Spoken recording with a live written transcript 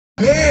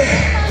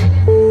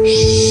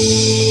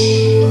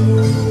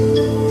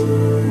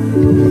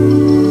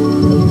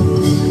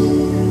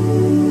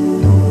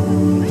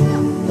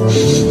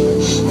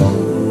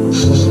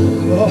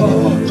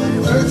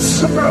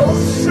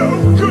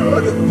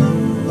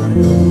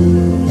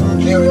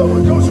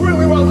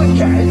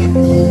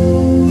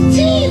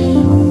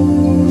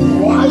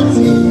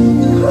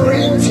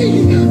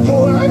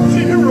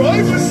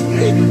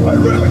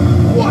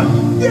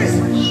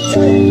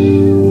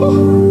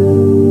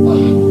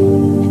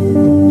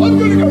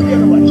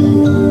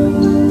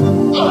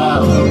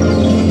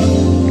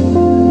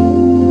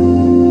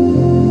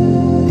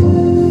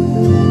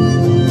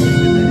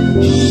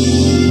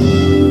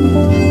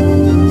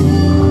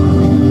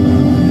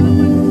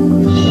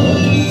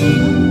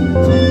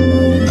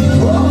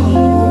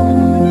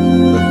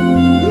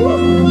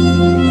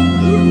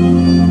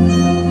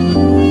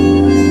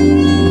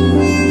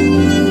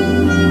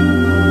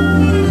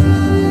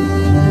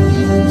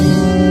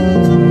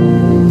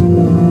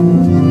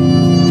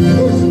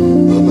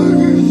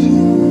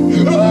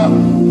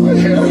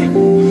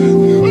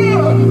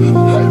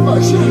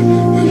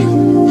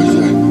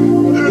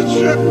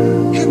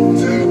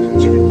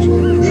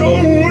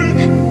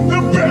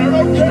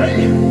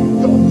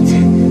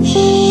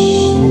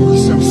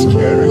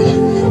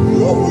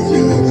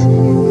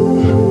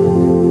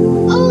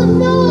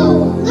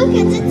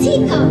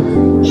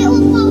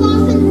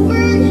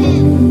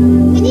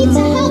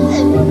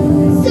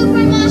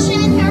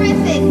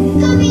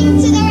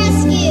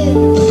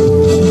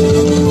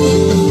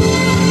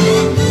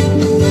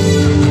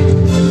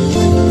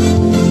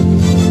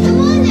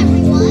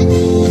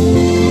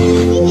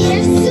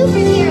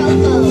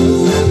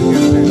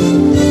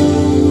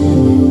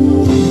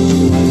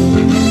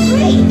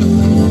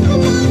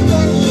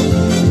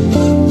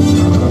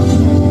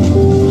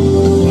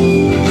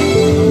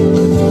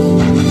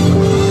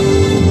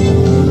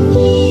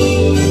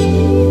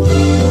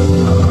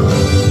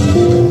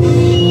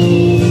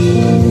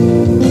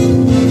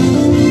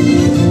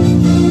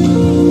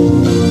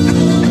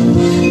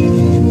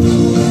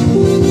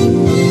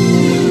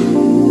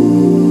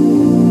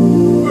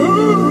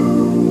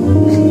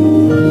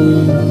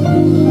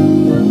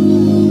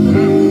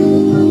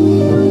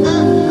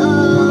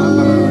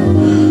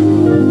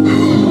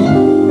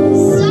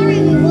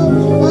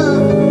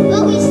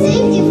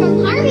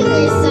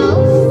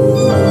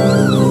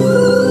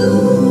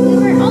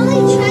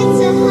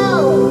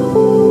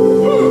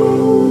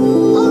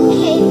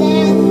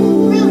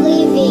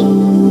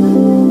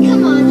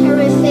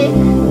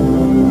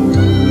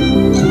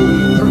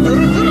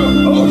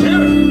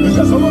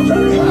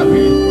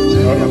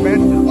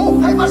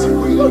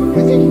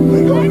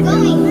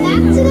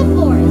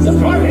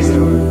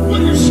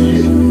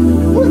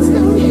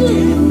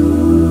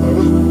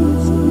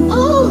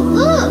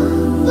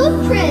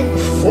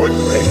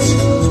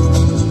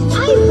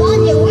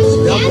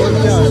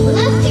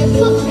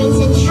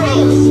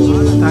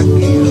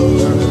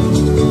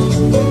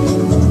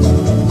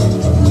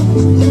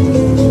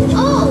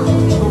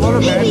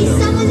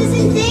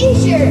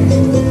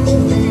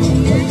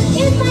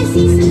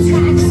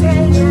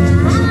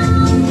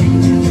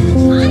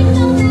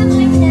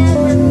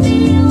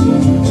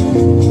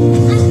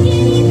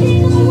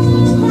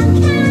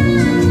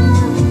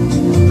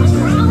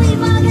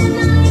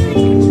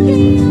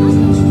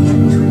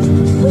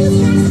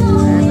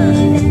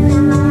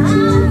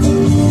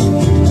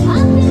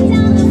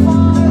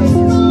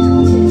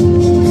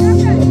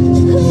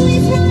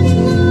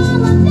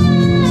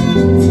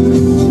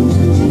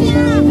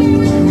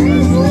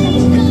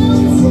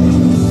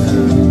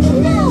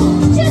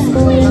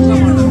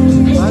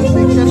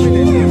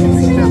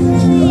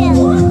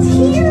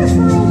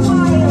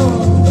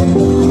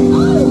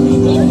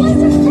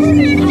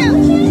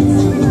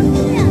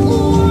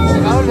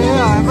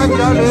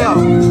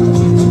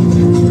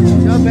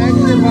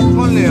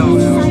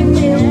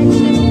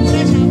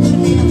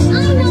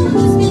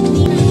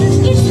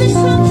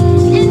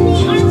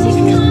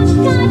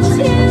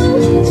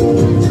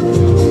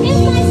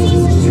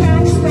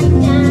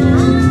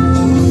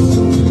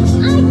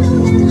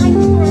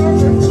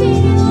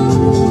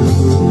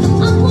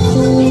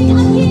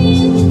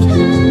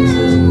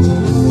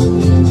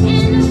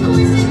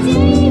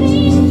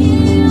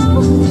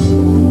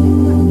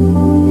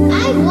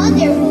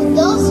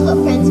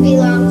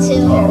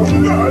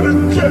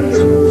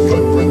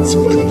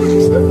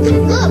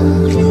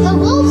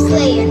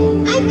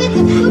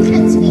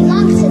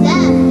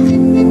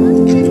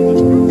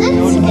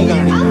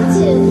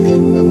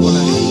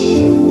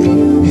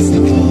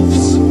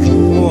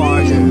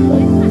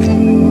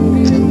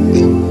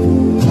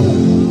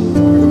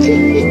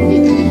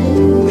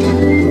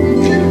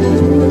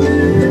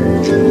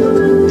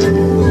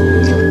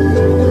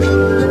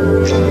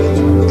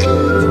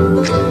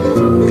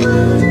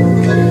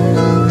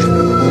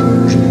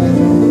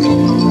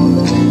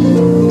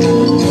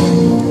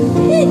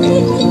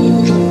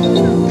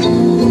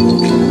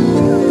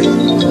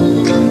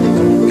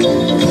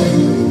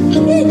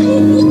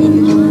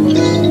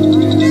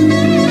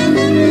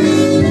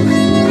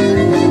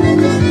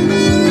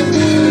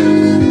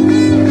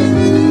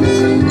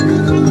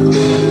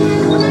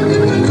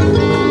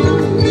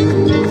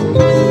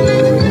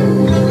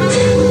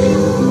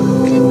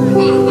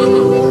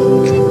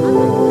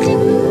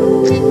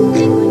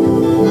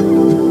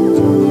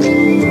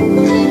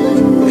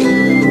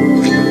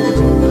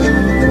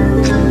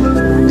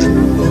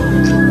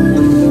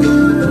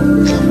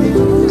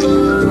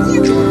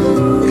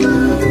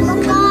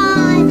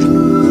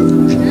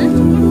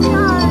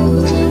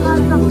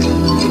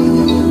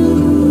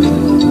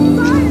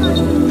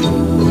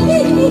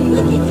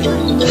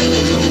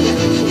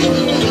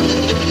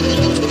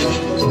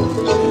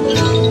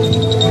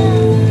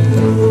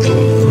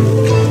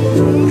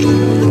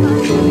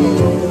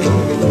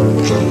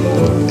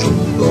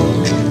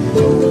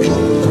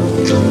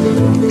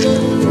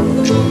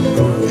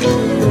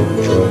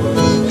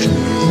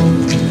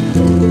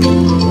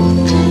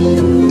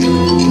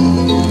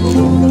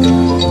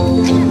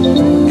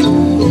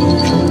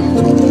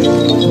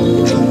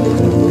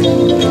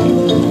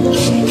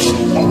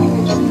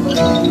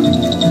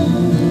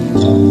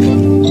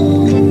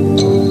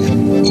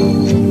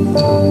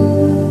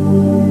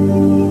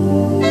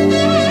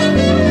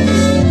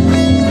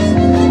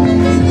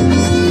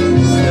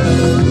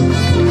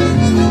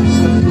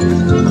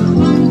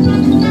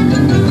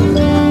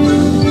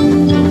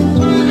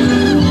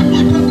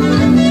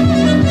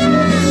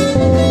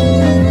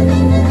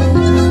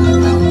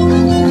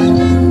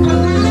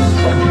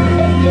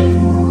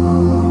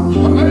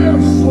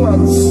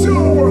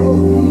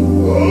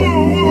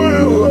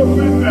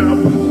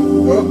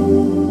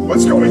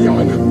What's going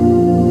on?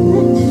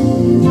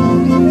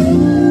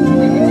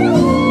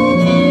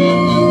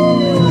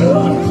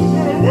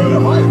 What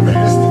have I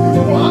missed?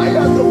 Why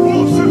are the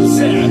wolves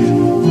upset?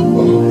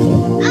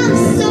 I'm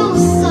so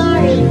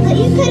sorry, but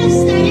you could have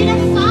started a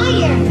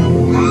fire.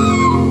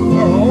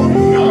 Oh,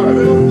 not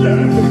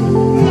again.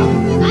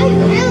 I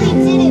really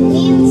didn't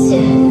mean to.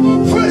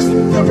 First,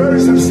 the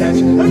bear's upset,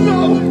 and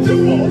now the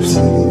wolves. I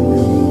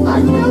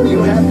know you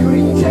have good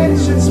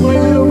intentions, my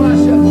little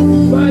Masha,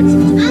 but...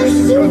 I'm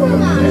super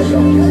Masha.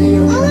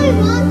 All I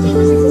wanted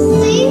was to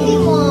save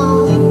you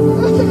all.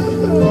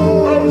 Oh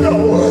no!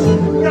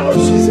 Now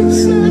she's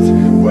upset.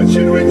 What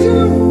should we do?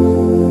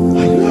 I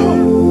know.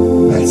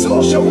 Let's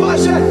all show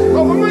Masha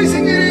how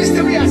amazing it is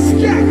to be a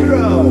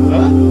scarecrow.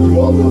 Huh? You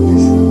all know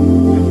this.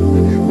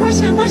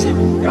 Masha,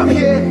 come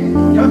here.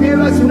 Come here.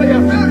 Let's play a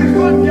very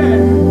fun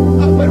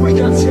game. But we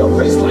can't see your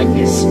face like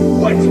this.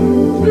 Wait.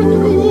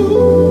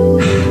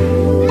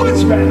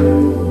 Much better.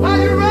 Are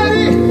you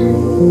ready?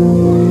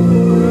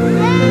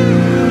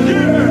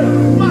 Yeah.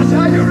 Masha,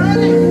 are you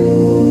ready?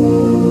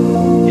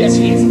 Yes,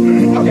 he is.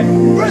 Okay.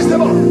 First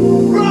of all,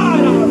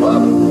 right arm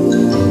up.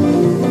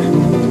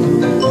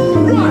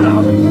 Right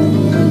arm.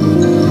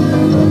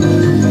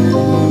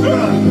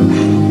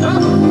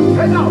 Up.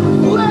 And now,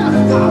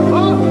 left arm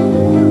up.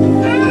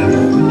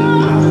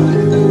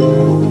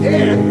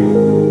 Here.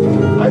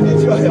 I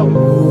need your help.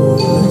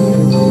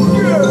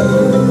 Good.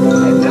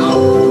 And now,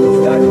 it's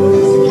time for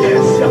the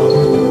scare show.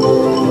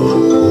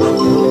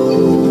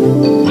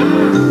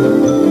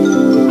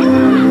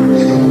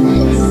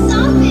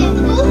 Stop it,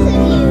 both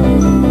of you.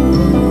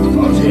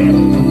 Oh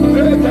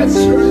dear. That's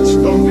strange.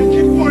 Don't think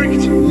it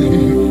worked.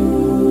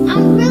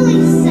 I'm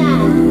really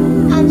sad.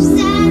 I'm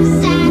sad.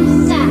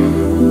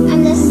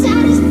 I'm the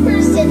saddest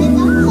person in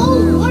the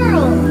whole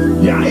world.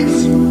 Yikes.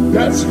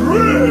 That's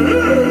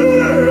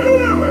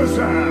really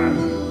sad.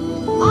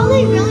 All I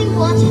really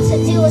wanted to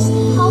do was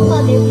help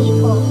other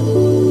people.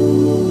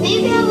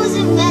 Maybe I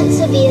wasn't meant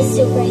to be a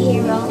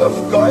superhero.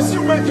 Of course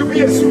you're meant to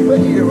be a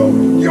superhero.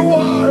 You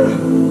are.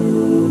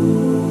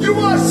 You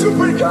are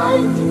super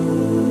kind.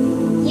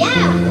 Yeah,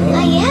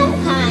 I am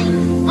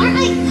kind. Aren't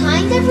I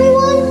kind,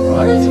 everyone?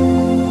 Right?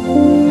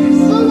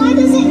 So why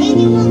doesn't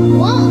anyone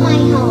want my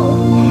help?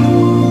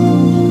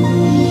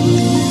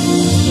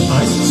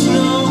 Ice and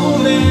snow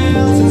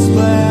melts and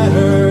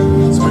splatter.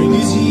 Spring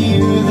is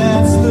here,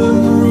 that's the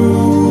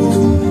proof.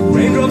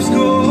 Raindrops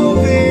go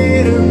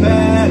bitter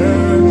batter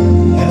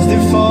as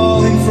they're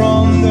falling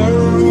from the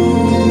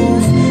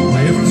roof.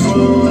 Rivers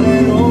run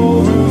and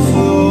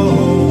overflow,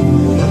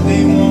 but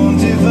they won't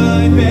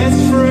divide best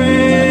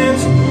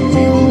friends.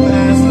 We will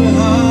pass the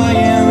high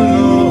and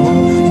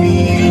low,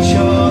 meet each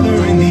other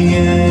in the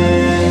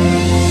end.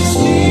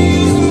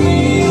 Sea is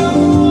made of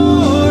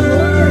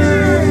water,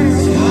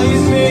 sky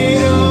is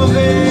made of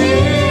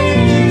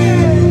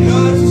air.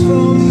 Nuts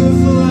from the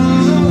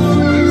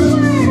flowers,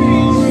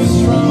 forests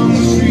from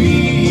the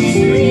trees.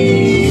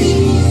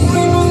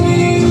 Rainbows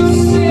made of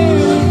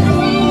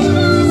circles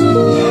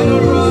that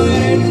are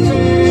bright and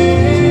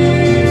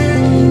fair.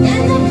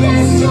 And the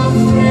best of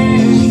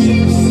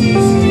friendships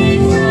is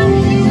made from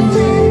you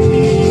and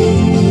me.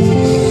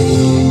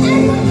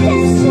 And the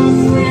best of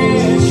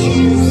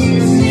friendships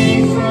is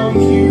made from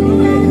you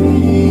and me.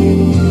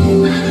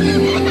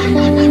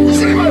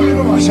 See, my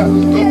little Masha,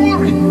 don't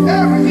worry.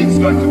 Everything's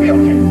going to be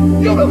okay.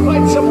 You will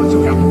find someone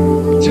to help.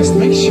 Just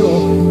make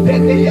sure that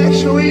they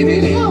actually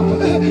need help.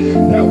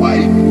 That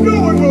way,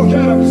 no one will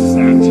get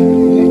upset.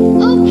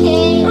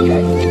 Okay.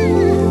 Okay.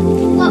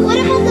 But what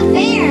about the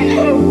bear?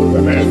 Oh,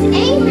 the man. He's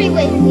angry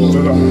with me.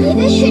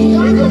 Maybe I should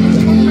go to the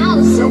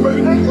house or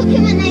cook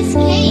him a nice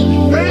cake.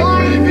 Or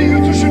Maybe you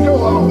two should go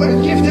home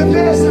and give the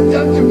bear some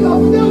time to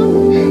calm down.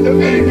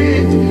 Maybe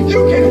you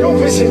can go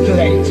visit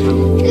later.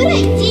 good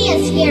idea,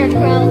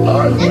 Scarecrow. I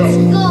Let's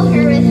know. go,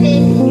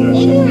 Horrific.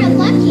 Maybe we're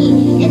lucky,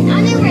 and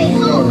on our way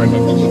home, we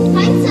can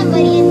find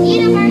somebody in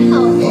need of our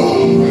help.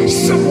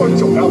 Someone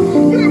to help.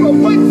 We will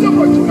find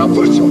someone to help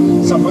for sure.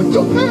 Someone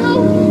to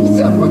help.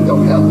 Someone to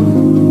help.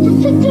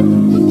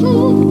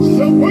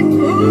 Someone to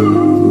help.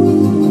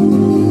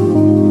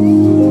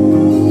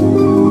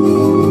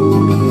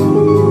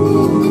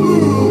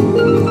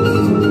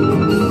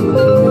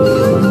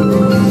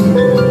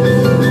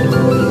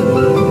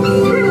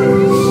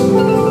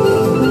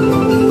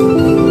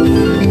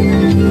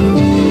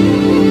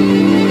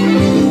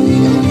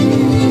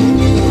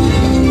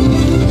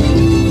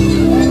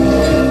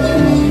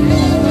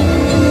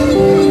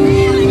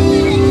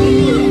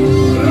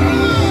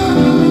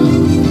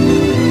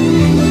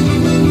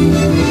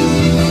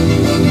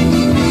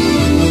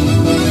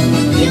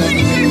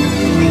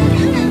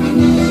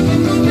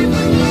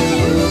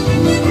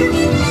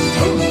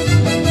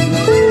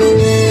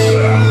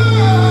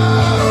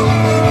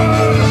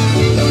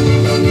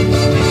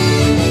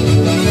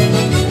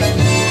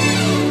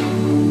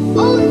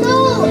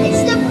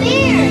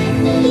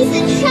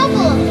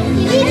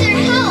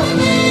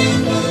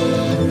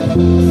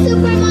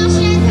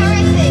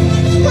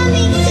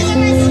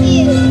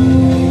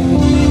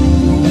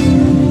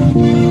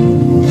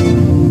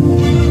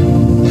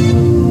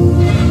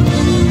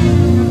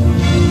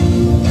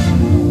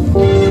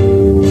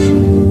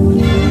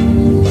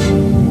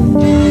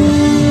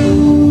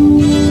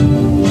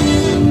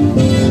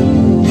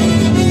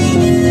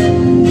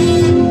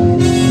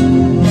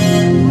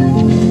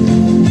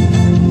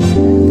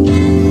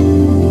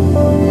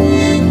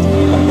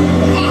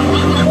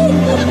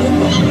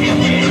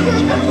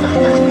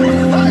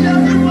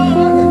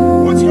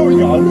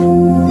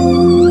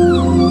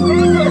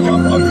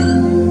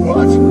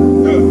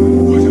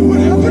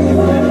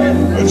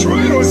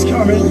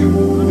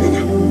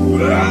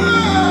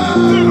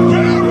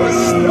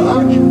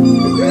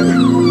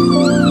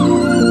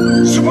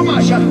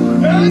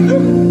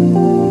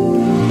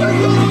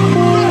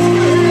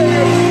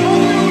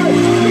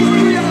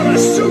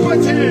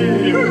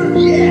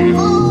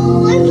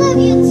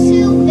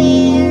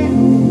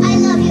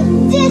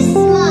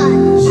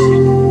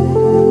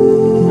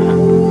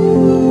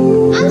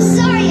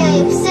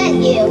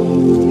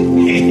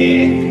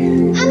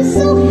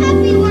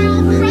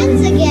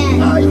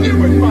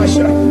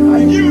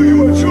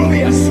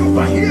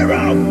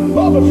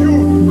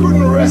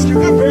 rescue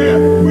the bear.